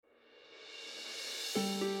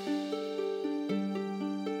The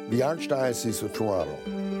Archdiocese of Toronto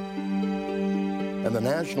and the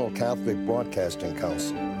National Catholic Broadcasting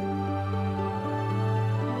Council,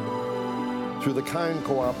 through the kind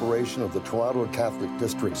cooperation of the Toronto Catholic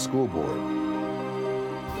District School Board,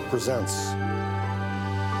 presents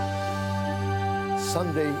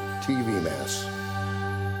Sunday TV Mass.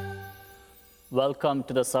 Welcome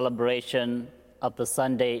to the celebration of the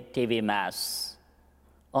Sunday TV Mass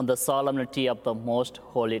on the solemnity of the Most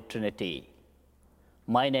Holy Trinity.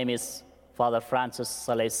 My name is Father Francis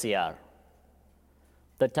Salesiar.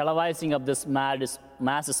 The televising of this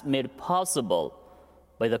Mass is made possible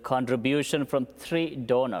by the contribution from 3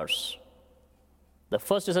 donors. The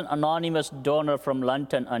first is an anonymous donor from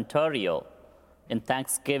London, Ontario, in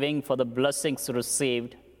thanksgiving for the blessings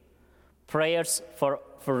received, prayers for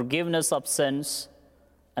forgiveness of sins,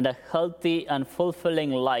 and a healthy and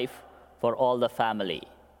fulfilling life for all the family.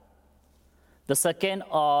 The second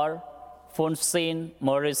are Francine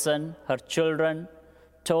Morrison, her children,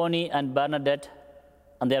 Tony and Bernadette,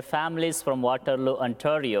 and their families from Waterloo,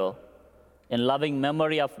 Ontario, in loving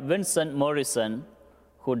memory of Vincent Morrison,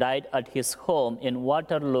 who died at his home in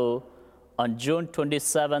Waterloo on June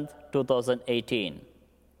 27, 2018.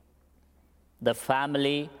 The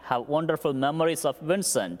family have wonderful memories of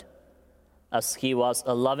Vincent, as he was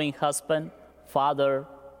a loving husband, father,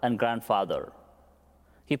 and grandfather.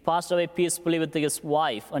 He passed away peacefully with his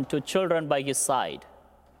wife and 2 children by his side.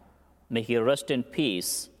 May he rest in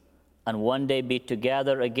peace and one day be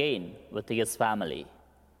together again with his family.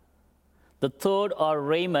 The third are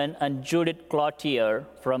Raymond and Judith Cloutier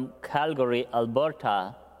from Calgary,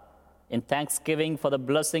 Alberta, in thanksgiving for the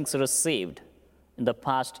blessings received in the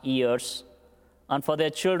past years and for their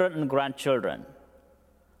children and grandchildren.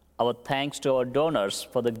 Our thanks to our donors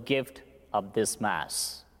for the gift of this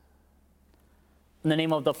Mass. In the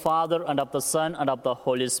name of the Father, and of the Son, and of the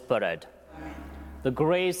Holy Spirit. Amen. The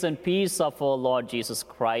grace and peace of our Lord Jesus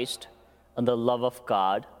Christ, and the love of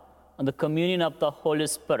God, and the communion of the Holy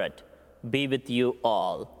Spirit be with you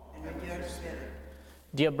all. And with your spirit.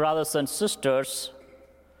 Dear brothers and sisters,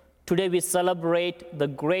 today we celebrate the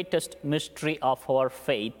greatest mystery of our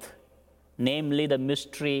faith, namely the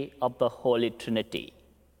mystery of the Holy Trinity.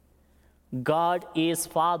 God is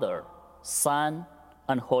Father, Son,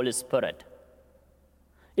 and Holy Spirit.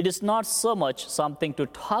 It is not so much something to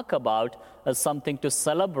talk about as something to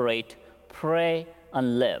celebrate, pray,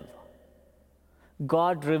 and live.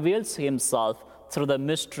 God reveals himself through the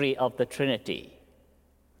mystery of the Trinity.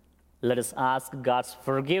 Let us ask God's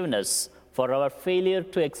forgiveness for our failure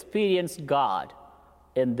to experience God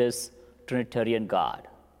in this Trinitarian God.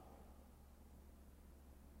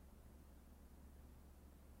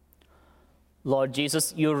 Lord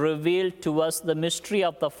Jesus, you revealed to us the mystery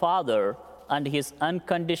of the Father and his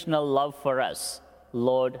unconditional love for us.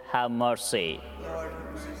 Lord, have mercy. Lord,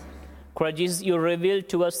 have mercy. Christ Jesus, you revealed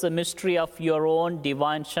to us the mystery of your own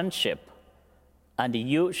divine sonship, and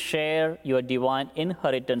you share your divine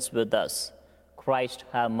inheritance with us. Christ,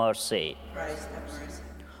 have mercy. Christ, have mercy.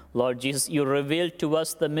 Lord Jesus, you revealed to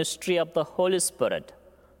us the mystery of the Holy Spirit,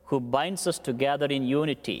 who binds us together in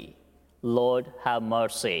unity. Lord, have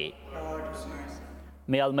mercy. Lord, have mercy.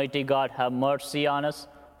 May Almighty God have mercy on us,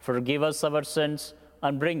 forgive us our sins,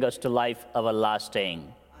 and bring us to life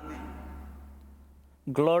everlasting. Amen.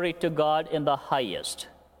 Glory to God in the highest,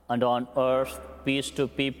 and on earth peace to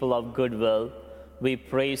people of good will. We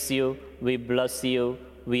praise you, we bless you,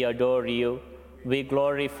 we adore you, we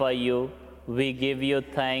glorify you, we give you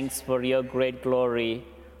thanks for your great glory.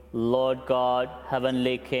 Lord God,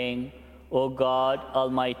 heavenly King, O God,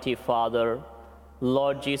 Almighty Father,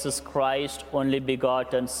 Lord Jesus Christ, only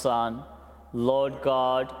begotten Son, Lord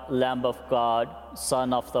God, Lamb of God,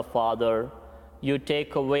 Son of the Father, you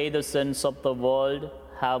take away the sins of the world,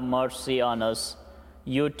 have mercy on us.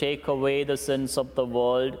 You take away the sins of the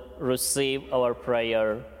world, receive our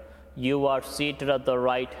prayer. You are seated at the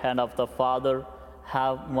right hand of the Father,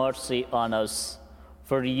 have mercy on us.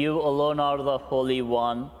 For you alone are the Holy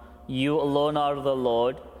One, you alone are the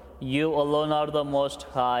Lord, you alone are the Most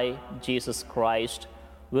High, Jesus Christ,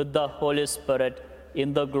 with the Holy Spirit,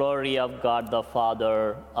 in the glory of God the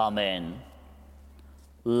Father. Amen.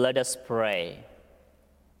 Let us pray.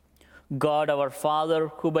 God our Father,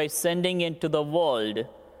 who by sending into the world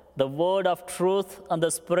the word of truth and the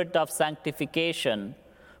spirit of sanctification,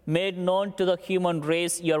 made known to the human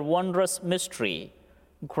race your wondrous mystery,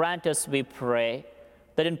 grant us, we pray,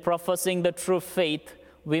 that in professing the true faith,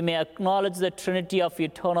 we may acknowledge the Trinity of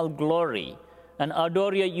eternal glory and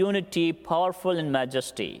adore your unity powerful in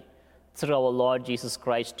majesty. Through our Lord Jesus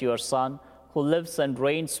Christ, your Son, who lives and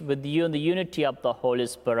reigns with you in the unity of the Holy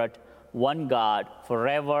Spirit, one God,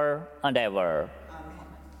 forever and ever.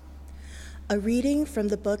 A reading from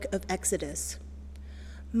the book of Exodus.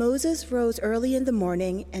 Moses rose early in the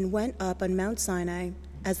morning and went up on Mount Sinai,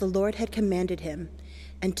 as the Lord had commanded him,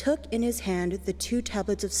 and took in his hand the 2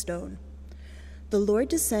 tablets of stone. The Lord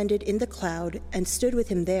descended in the cloud and stood with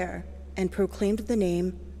him there, and proclaimed the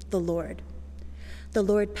name, the Lord. The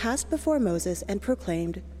Lord passed before Moses and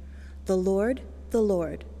proclaimed, the Lord,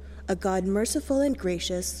 a God merciful and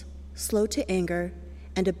gracious, slow to anger,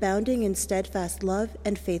 and abounding in steadfast love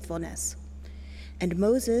and faithfulness. And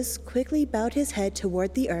Moses quickly bowed his head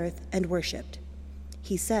toward the earth and worshipped.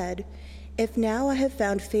 He said, If now I have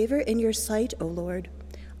found favor in your sight, O Lord,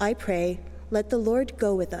 I pray, let the Lord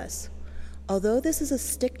go with us. Although this is a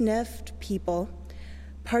stiff-necked people,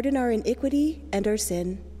 pardon our iniquity and our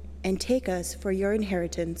sin, and take us for your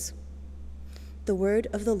inheritance. The word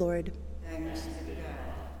of the Lord. Thanks be to God.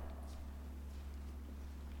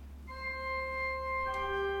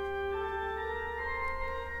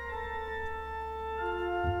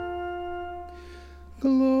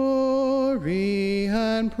 Glory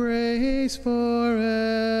and praise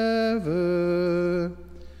forever.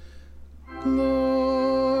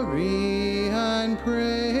 Glory and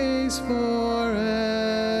praise forever.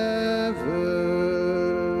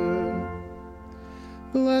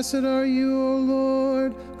 Blessed are you, O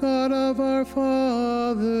Lord, God of our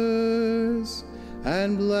fathers,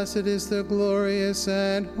 and blessed is the glorious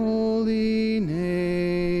and holy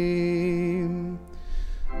name.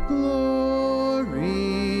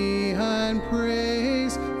 Glory and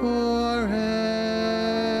praise forever.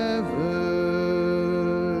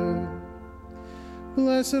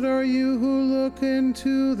 Blessed are you who look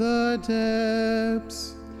into the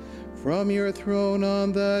depths, from your throne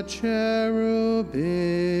on the cherubim.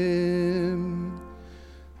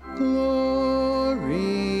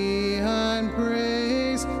 Glory and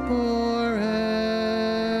praise forever.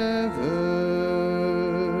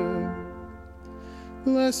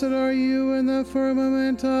 Blessed are you in the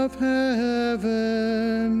firmament of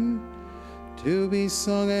heaven, to be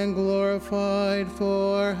sung and glorified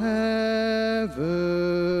forever.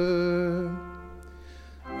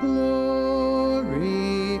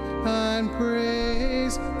 Glory and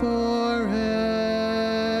praise forever.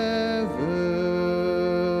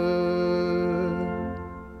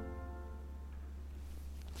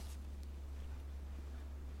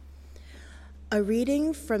 A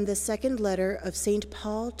reading from the second letter of St.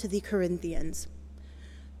 Paul to the Corinthians.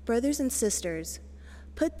 Brothers and sisters,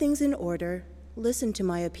 put things in order, listen to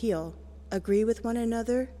my appeal, agree with one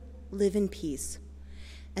another, live in peace.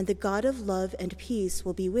 And the God of love and peace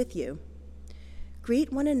will be with you.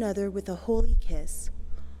 Greet one another with a holy kiss.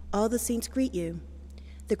 All the saints greet you.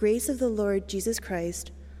 The grace of the Lord Jesus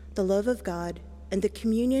Christ, the love of God, and the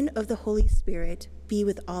communion of the Holy Spirit be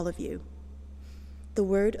with all of you. The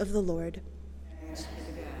word of the Lord. Thanks be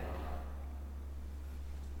to God.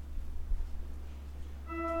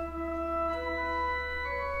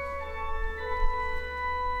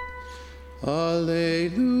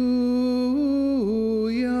 Alleluia.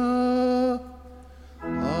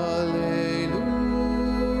 Alleluia.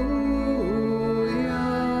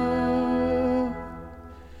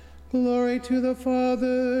 Glory to the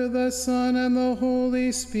Father, the Son, and the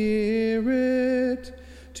Holy Spirit,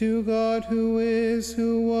 to God who is,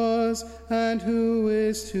 who was, and who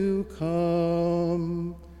is to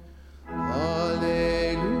come.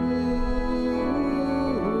 Alleluia.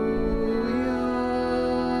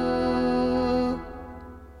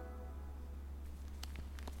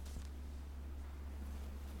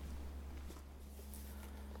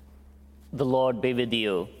 The Lord be with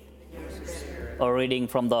you. A reading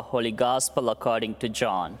from the Holy Gospel according to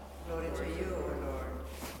John. Glory to you, O Lord.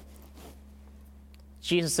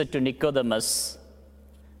 Jesus said to Nicodemus,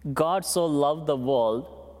 God so loved the world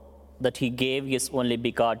that he gave his only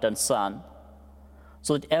begotten Son,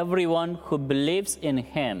 so that everyone who believes in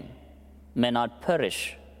him may not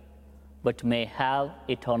perish, but may have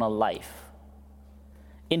eternal life.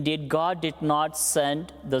 Indeed, God did not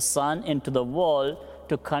send the Son into the world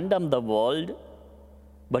to condemn the world,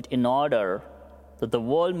 but in order that the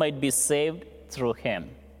world might be saved through him.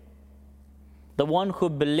 The one who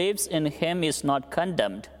believes in him is not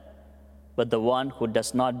condemned, but the one who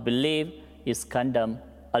does not believe is condemned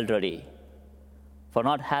already, for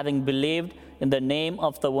not having believed in the name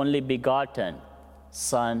of the only begotten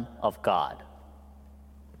Son of God.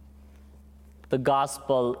 The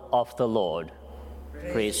Gospel of the Lord.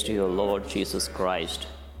 Praise to you, Lord Jesus Christ.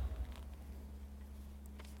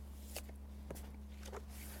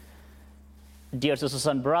 Dear sisters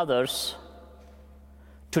and brothers,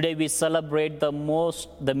 Today we celebrate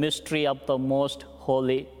the mystery of the most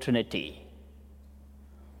holy Trinity.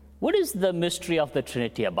 What is the mystery of the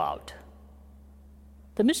Trinity about?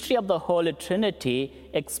 The mystery of the Holy Trinity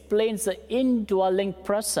explains the indwelling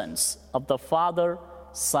presence of the Father,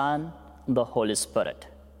 Son, and the Holy Spirit.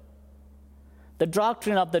 The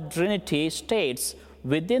doctrine of the Trinity states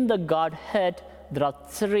within the Godhead there are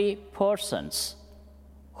three persons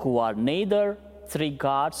who are neither three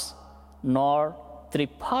gods nor three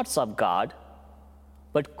parts of God,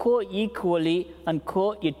 but co-equally and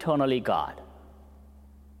co-eternally God.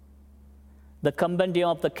 The Compendium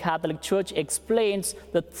of the Catholic Church explains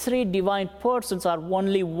that three divine persons are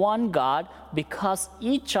only one God because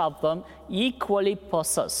each of them equally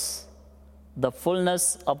possess the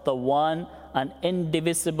fullness of the one and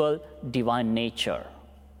indivisible divine nature.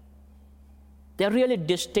 They are really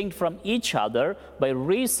distinct from each other by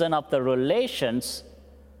reason of the relations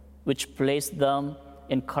which place them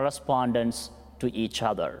in correspondence to each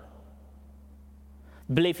other.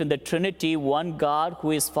 Belief in the Trinity, one God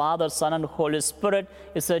who is Father, Son, and Holy Spirit,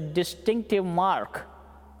 is a distinctive mark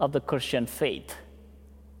of the Christian faith.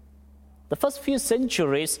 The first few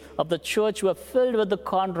centuries of the Church were filled with the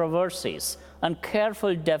controversies and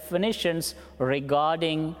careful definitions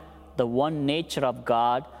regarding the one nature of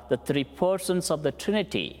God, the three persons of the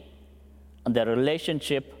Trinity, and their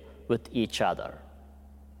relationship with each other.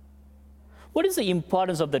 What is the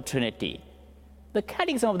importance of the Trinity? The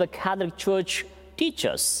Catechism of the Catholic Church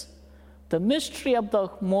teaches the mystery of the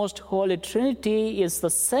most holy Trinity is the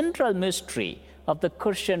central mystery of the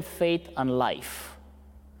Christian faith and life,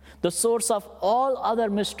 the source of all other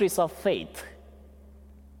mysteries of faith,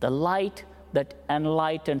 the light that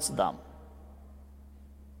enlightens them.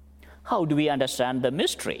 How do we understand the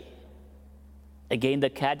mystery? Again, the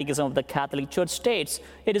Catechism of the Catholic Church states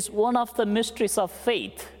it is one of the mysteries of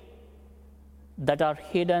faith that are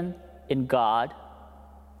hidden in God,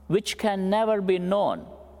 which can never be known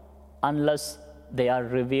unless they are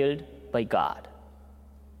revealed by God.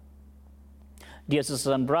 Dear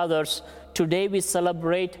sisters and brothers, today we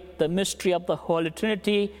celebrate the mystery of the Holy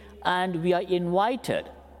Trinity, and we are invited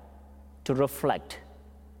to reflect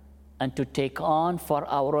and to take on for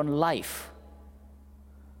our own life.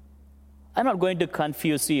 I'm not going to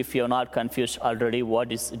confuse you if you're not confused already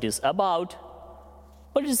what it is about,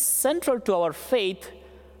 but it is central to our faith,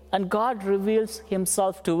 and God reveals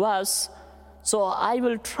himself to us. So I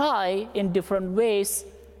will try in different ways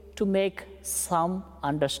to make some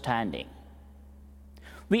understanding.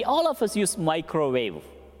 All of us use microwave,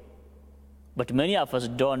 but many of us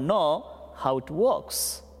don't know how it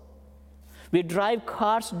works. We drive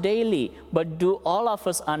cars daily, but do all of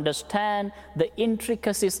us understand the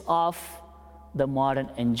intricacies of the modern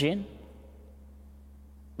engine?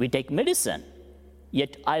 We take medicine,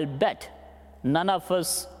 yet I'll bet none of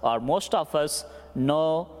us, or most of us,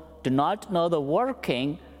 do not know the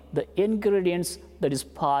working, the ingredients that is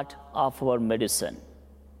part of our medicine.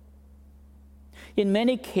 In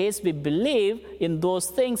many cases, we believe in those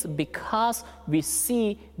things because we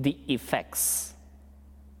see the effects.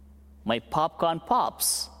 My popcorn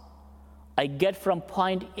pops. I get from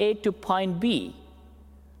point A to point B,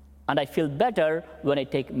 and I feel better when I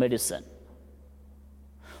take medicine.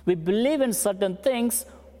 We believe in certain things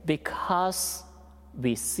because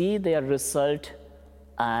we see their result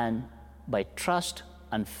and by trust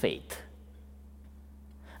and faith.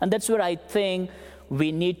 And that's where I think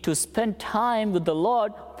we need to spend time with the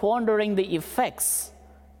Lord, pondering the effects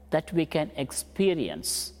that we can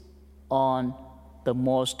experience on the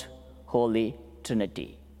most holy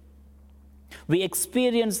Trinity. We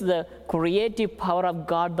experience the creative power of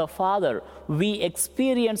God the Father. We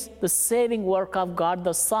experience the saving work of God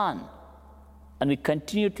the Son. And we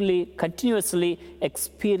continuously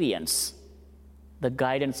experience the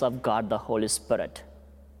guidance of God the Holy Spirit.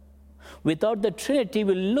 Without the Trinity,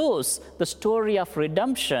 we lose the story of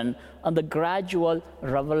redemption and the gradual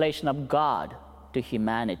revelation of God to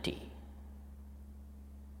humanity.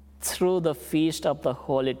 Through the feast of the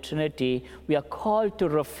Holy Trinity, we are called to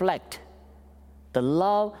reflect the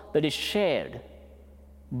love that is shared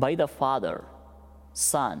by the Father,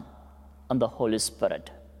 Son, and the Holy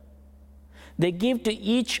Spirit. They give to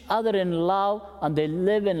each other in love, and they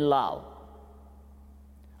live in love.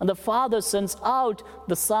 And the Father sends out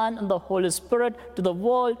the Son and the Holy Spirit to the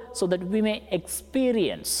world so that we may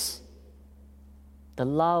experience the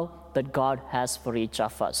love that God has for each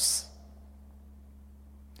of us.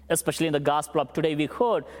 Especially in the gospel of today, we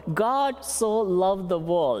heard, God so loved the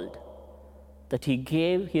world that he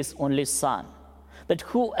gave his only Son, that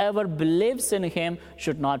whoever believes in him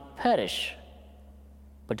should not perish,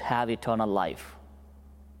 but have eternal life.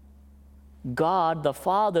 God, the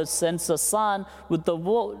Father, sends the Son to the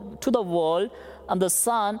world, and the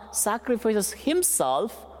Son sacrifices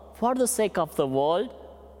himself for the sake of the world.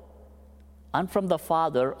 And from the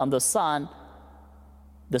Father and the Son,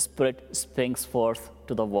 the Spirit springs forth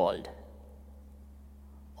to the world.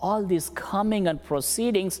 All these coming and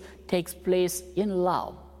proceedings takes place in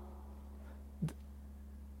love.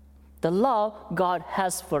 The love God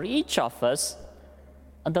has for each of us,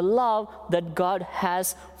 and the love that God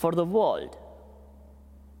has for the world.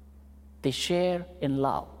 They share in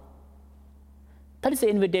love. That is the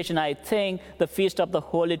invitation I think the Feast of the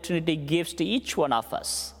Holy Trinity gives to each one of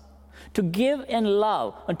us, to give in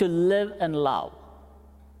love and to live in love.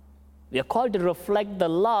 We are called to reflect the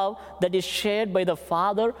love that is shared by the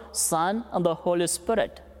Father, Son, and the Holy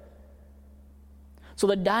Spirit. So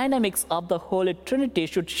the dynamics of the Holy Trinity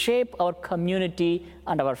should shape our community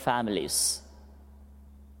and our families.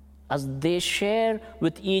 As they share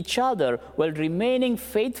with each other while remaining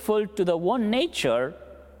faithful to the one nature,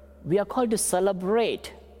 we are called to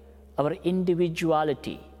celebrate our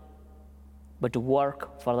individuality, but to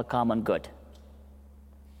work for the common good.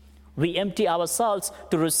 We empty ourselves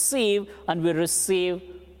to receive, and we receive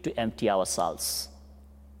to empty ourselves.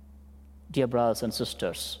 Dear brothers and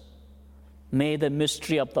sisters, may the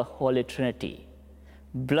mystery of the Holy Trinity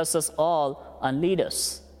bless us all and lead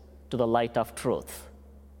us to the light of truth.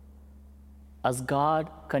 As God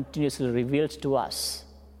continuously reveals to us,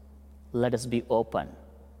 let us be open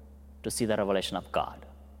to see the revelation of God.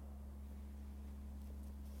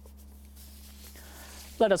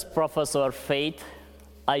 Let us profess our faith.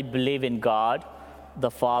 I believe in God,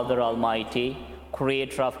 the Father Almighty,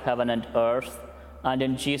 creator of heaven and earth, and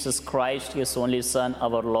in Jesus Christ, his only Son,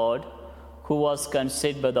 our Lord, who was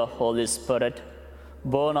conceived by the Holy Spirit,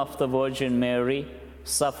 born of the Virgin Mary,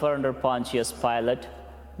 suffered under Pontius Pilate,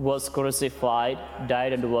 was crucified,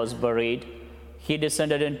 died, and was buried. He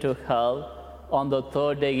descended into hell. On the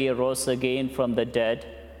third day he rose again from the dead.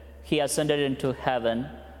 He ascended into heaven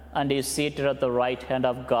and is seated at the right hand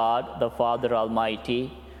of God, the Father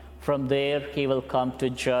Almighty. From there he will come to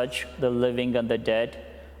judge the living and the dead.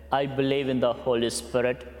 I believe in the Holy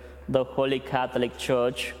Spirit, the Holy Catholic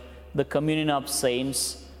Church, the communion of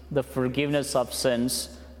saints, the forgiveness of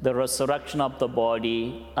sins, the resurrection of the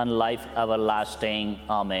body, and life everlasting.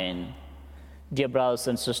 Amen. Dear brothers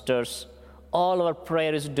and sisters, all our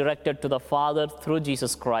prayer is directed to the Father through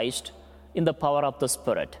Jesus Christ in the power of the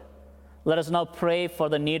Spirit. Let us now pray for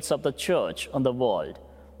the needs of the Church and the world.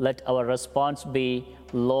 Let our response be,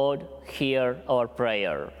 Lord, hear our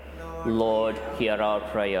prayer. Lord, hear our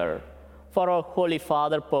prayer. For our Holy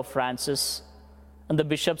Father, Pope Francis, and the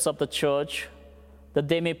bishops of the Church, that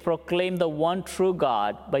they may proclaim the one true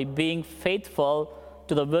God by being faithful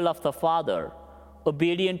to the will of the Father,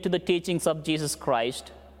 obedient to the teachings of Jesus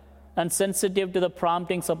Christ, and sensitive to the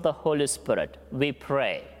promptings of the Holy Spirit, we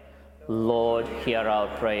pray. Lord, hear our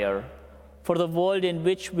prayer. For the world in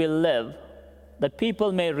which we live, that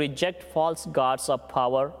people may reject false gods of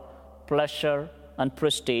power, pleasure, and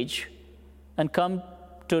prestige, and come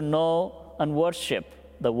to know and worship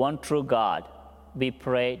the one true God, we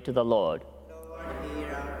pray to the Lord.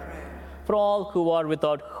 For all who are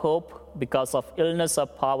without hope because of illness or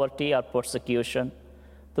poverty or persecution,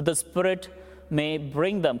 that the Spirit may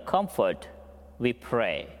bring them comfort, we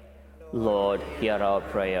pray. Lord, hear our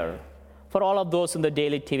prayer. For all of those in the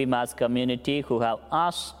daily TV Mass community who have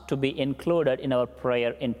asked to be included in our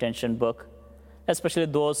prayer intention book, especially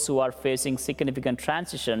those who are facing significant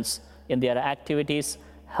transitions in their activities,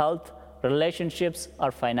 health, relationships,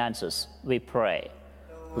 or finances, we pray.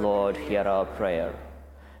 Lord, hear our prayer.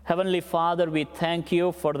 Heavenly Father, we thank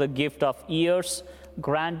you for the gift of years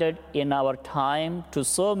granted in our time to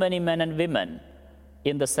so many men and women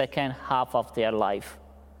in the second half of their life.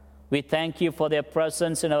 We thank you for their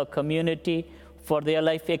presence in our community, for their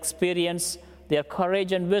life experience, their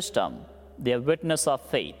courage and wisdom, their witness of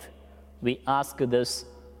faith. We ask this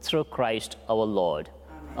through Christ our Lord.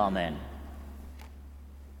 Amen.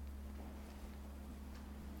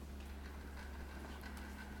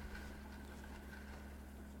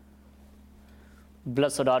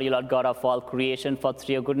 Blessed are you, Lord God of all creation, for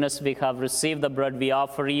through your goodness we have received the bread we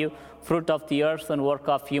offer you, fruit of the earth and work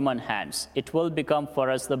of human hands. It will become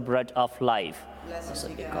for us the bread of life.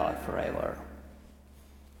 Blessed be God forever.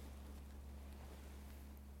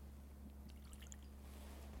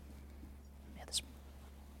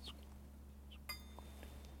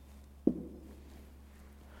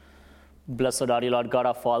 Blessed are you, Lord God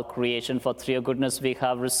of all creation, for through your goodness we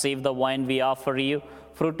have received the wine we offer you,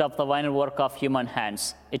 fruit of the vine and work of human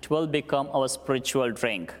hands. It will become our spiritual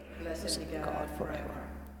drink. Blessed be God forever.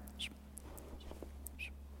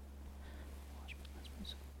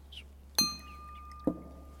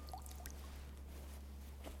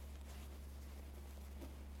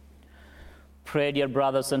 Pray, dear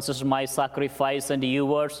brothers and sisters, my sacrifice and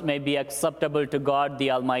yours may be acceptable to God, the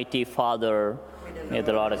Almighty Father. May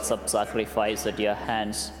the Lord accept sacrifice at your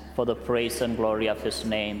hands for the praise and glory of his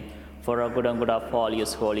name, for our good and good of all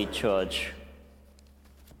his holy church.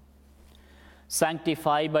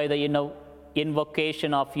 Sanctified by the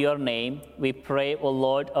invocation of your name, we pray, O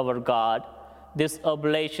Lord our God, this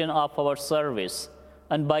oblation of our service,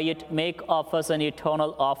 and by it make of us an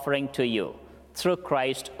eternal offering to you, through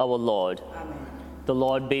Christ our Lord. Amen. The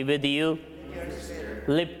Lord be with you.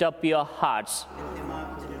 Lift up your hearts.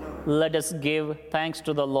 Let us give thanks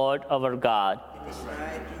to the Lord our God.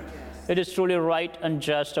 It is truly right and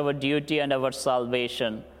just, our duty and our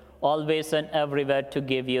salvation, always and everywhere to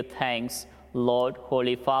give you thanks, Lord,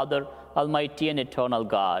 Holy Father, Almighty and eternal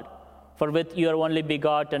God. For with your only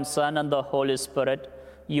begotten Son and the Holy Spirit,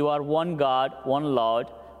 you are one God, one Lord,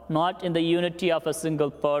 not in the unity of a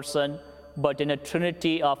single person, but in a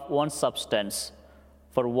trinity of one substance.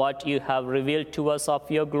 For what you have revealed to us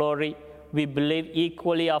of your glory, we believe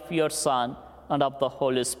equally of your Son and of the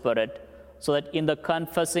Holy Spirit, so that in the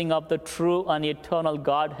confessing of the true and eternal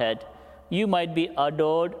Godhead, you might be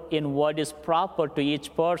adored in what is proper to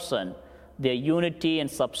each person, their unity in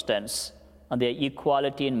substance and their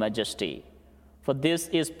equality in majesty. For this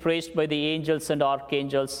is praised by the angels and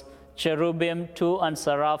archangels, cherubim too and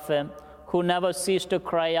seraphim, who never cease to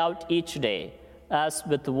cry out each day, as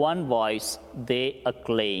with one voice they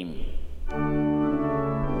acclaim.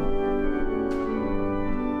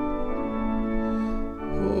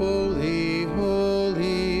 Holy,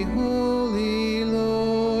 holy, holy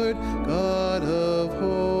Lord, God of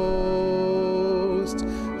hosts,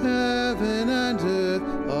 heaven and earth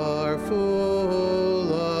are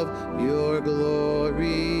full of your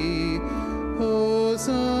glory.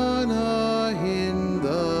 Hosanna in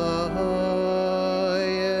the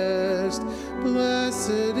highest.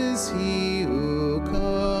 Blessed is he who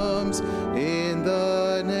comes in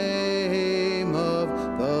the name of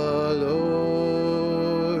the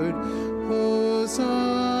Lord.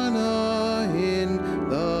 Hosanna in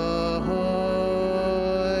the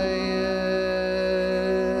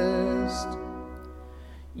highest.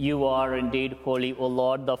 You are indeed holy, O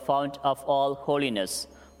Lord, the fount of all holiness.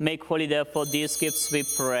 Make holy, therefore, these gifts, we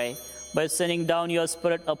pray, by sending down your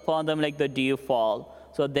Spirit upon them like the dew fall,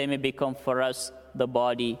 so that they may become for us the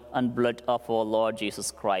body and blood of our Lord Jesus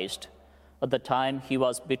Christ. At the time he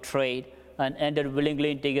was betrayed and entered willingly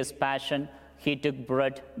into his passion, he took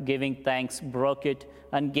bread, giving thanks, broke it,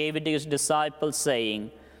 and gave it to his disciples, saying,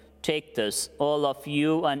 "Take this, all of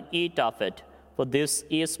you, and eat of it, for this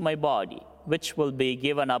is my body, which will be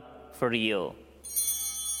given up for you."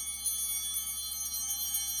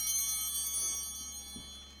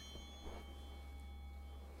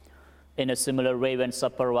 In a similar way, when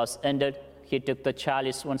supper was ended, he took the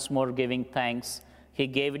chalice once more, giving thanks. He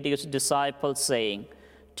gave it to his disciples, saying,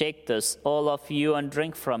 "Take this, all of you, and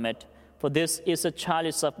drink from it, for this is a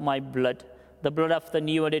chalice of my blood, the blood of the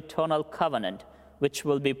new and eternal covenant, which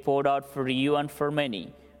will be poured out for you and for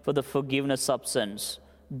many, for the forgiveness of sins.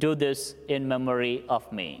 Do this in memory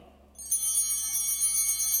of me."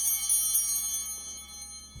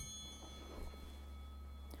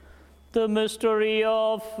 The mystery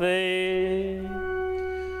of faith.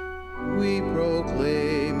 We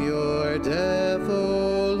proclaim your death,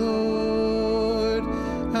 O Lord,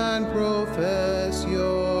 and profess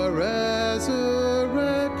your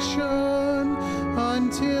resurrection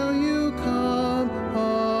until you come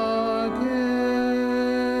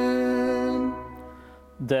again.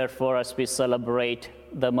 Therefore, as we celebrate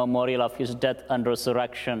the memorial of his death and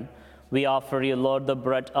resurrection, we offer you, Lord, the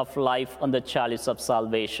bread of life and the chalice of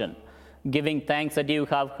salvation, giving thanks that you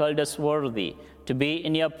have held us worthy to be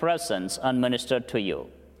in your presence and minister to you.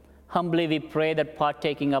 Humbly we pray that,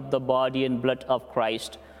 partaking of the body and blood of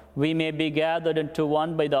Christ, we may be gathered into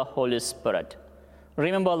one by the Holy Spirit.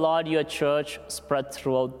 Remember, Lord, your church spread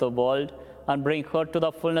throughout the world, and bring her to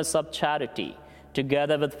the fullness of charity,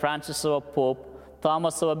 together with Francis our Pope,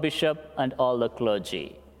 Thomas our Bishop, and all the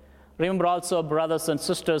clergy. Remember also our brothers and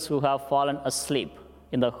sisters who have fallen asleep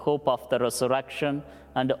in the hope of the resurrection,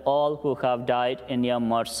 and all who have died in your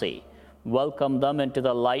mercy. Welcome them into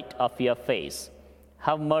the light of your face.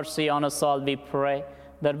 Have mercy on us all, we pray,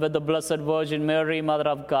 that with the Blessed Virgin Mary, Mother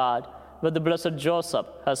of God, with the blessed Joseph,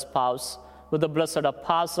 her spouse, with the blessed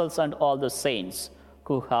apostles and all the saints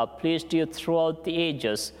who have pleased you throughout the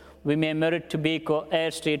ages, we may merit to be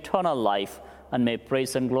co-heirs to eternal life, and may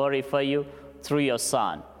praise and glorify you through your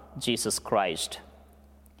Son, Jesus Christ.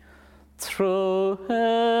 Through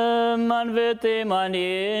him, and with him, and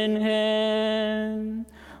in him,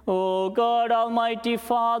 O God, Almighty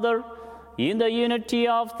Father, in the unity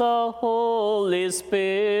of the Holy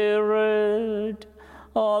Spirit.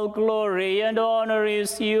 All glory and honor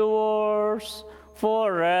is yours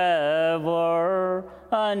forever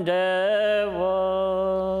and ever.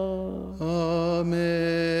 Amen.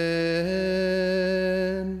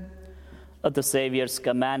 At the Savior's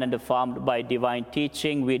command and formed by divine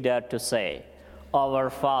teaching, we dare to say, Our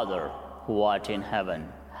Father, who art in heaven,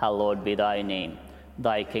 hallowed be thy name.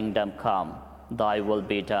 Thy kingdom come, thy will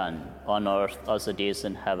be done, on earth as it is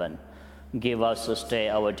in heaven. Give us this day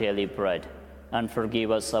our daily bread, and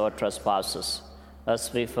forgive us our trespasses,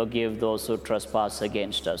 as we forgive those who trespass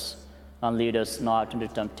against us. And lead us not into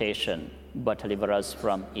temptation, but deliver us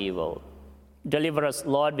from evil. Deliver us,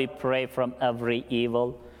 Lord, we pray, from every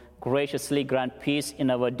evil. Graciously grant peace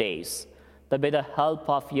in our days, that by the help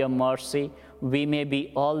of your mercy we may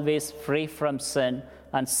be always free from sin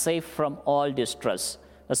and safe from all distress,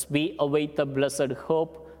 as we await the blessed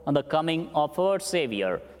hope and the coming of our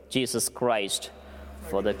Savior, Jesus Christ.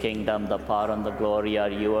 For the kingdom, the power, and the glory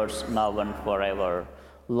are yours now and forever.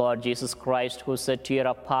 Lord Jesus Christ, who said to your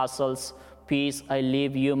apostles, Peace I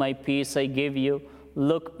leave you, my peace I give you,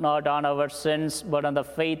 look not on our sins, but on the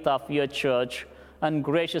faith of your church, and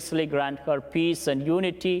graciously grant her peace and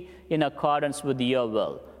unity in accordance with your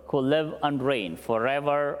will, who live and reign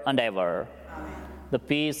forever and ever. Amen. The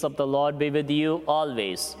peace of the Lord be with you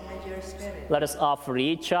always. And with your spirit. Let us offer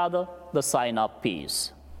each other the sign of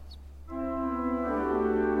peace.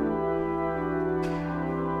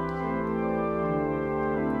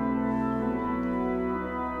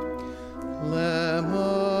 Lamb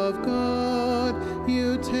of God,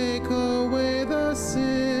 you take away the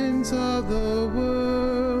sins of the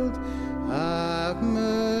world. Have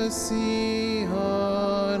mercy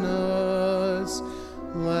on us.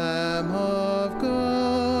 Lamb of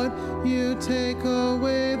God, you take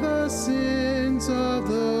away the sins of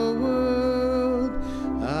the world.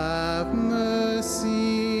 Have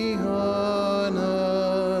mercy on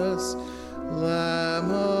us.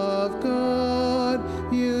 Lamb of God,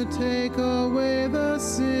 you take away the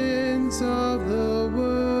sins of the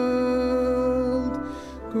world.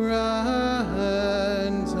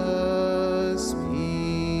 Grant us peace.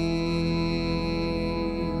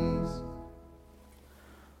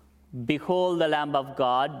 Behold the Lamb of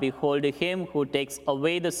God, behold him who takes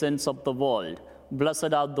away the sins of the world.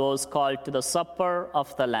 Blessed are those called to the supper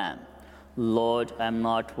of the Lamb. Lord, I am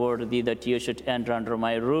not worthy that you should enter under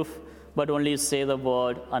my roof, but only say the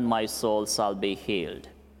word, and my soul shall be healed.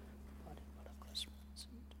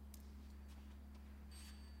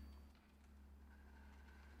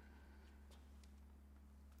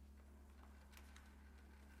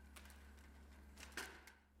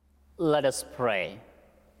 Let us pray.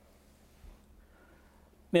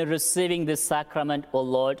 May receiving this sacrament, O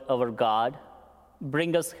Lord, our God,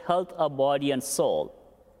 bring us health of body and soul,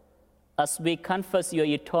 as we confess your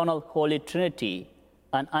eternal Holy Trinity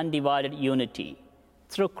and undivided unity,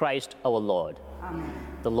 through Christ our Lord. Amen.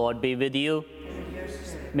 The Lord be with you. And with your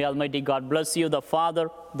spirit. May Almighty God bless you, the Father,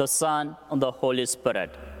 the Son, and the Holy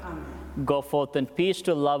Spirit. Amen. Go forth in peace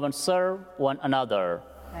to love and serve one another.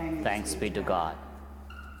 Thanks be to God.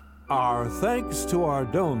 Our thanks to our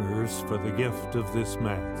donors for the gift of this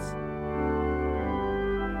Mass.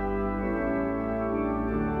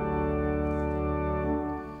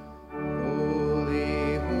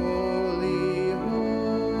 Holy, holy,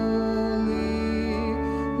 holy,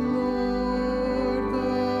 Lord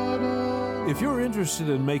God Almighty. If you're interested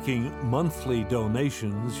in making monthly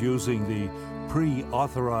donations using the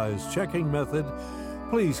pre-authorized checking method,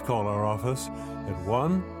 please call our office at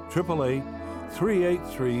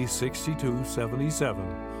 1-888-383-6277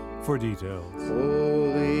 for details.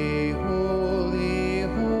 Holy, holy.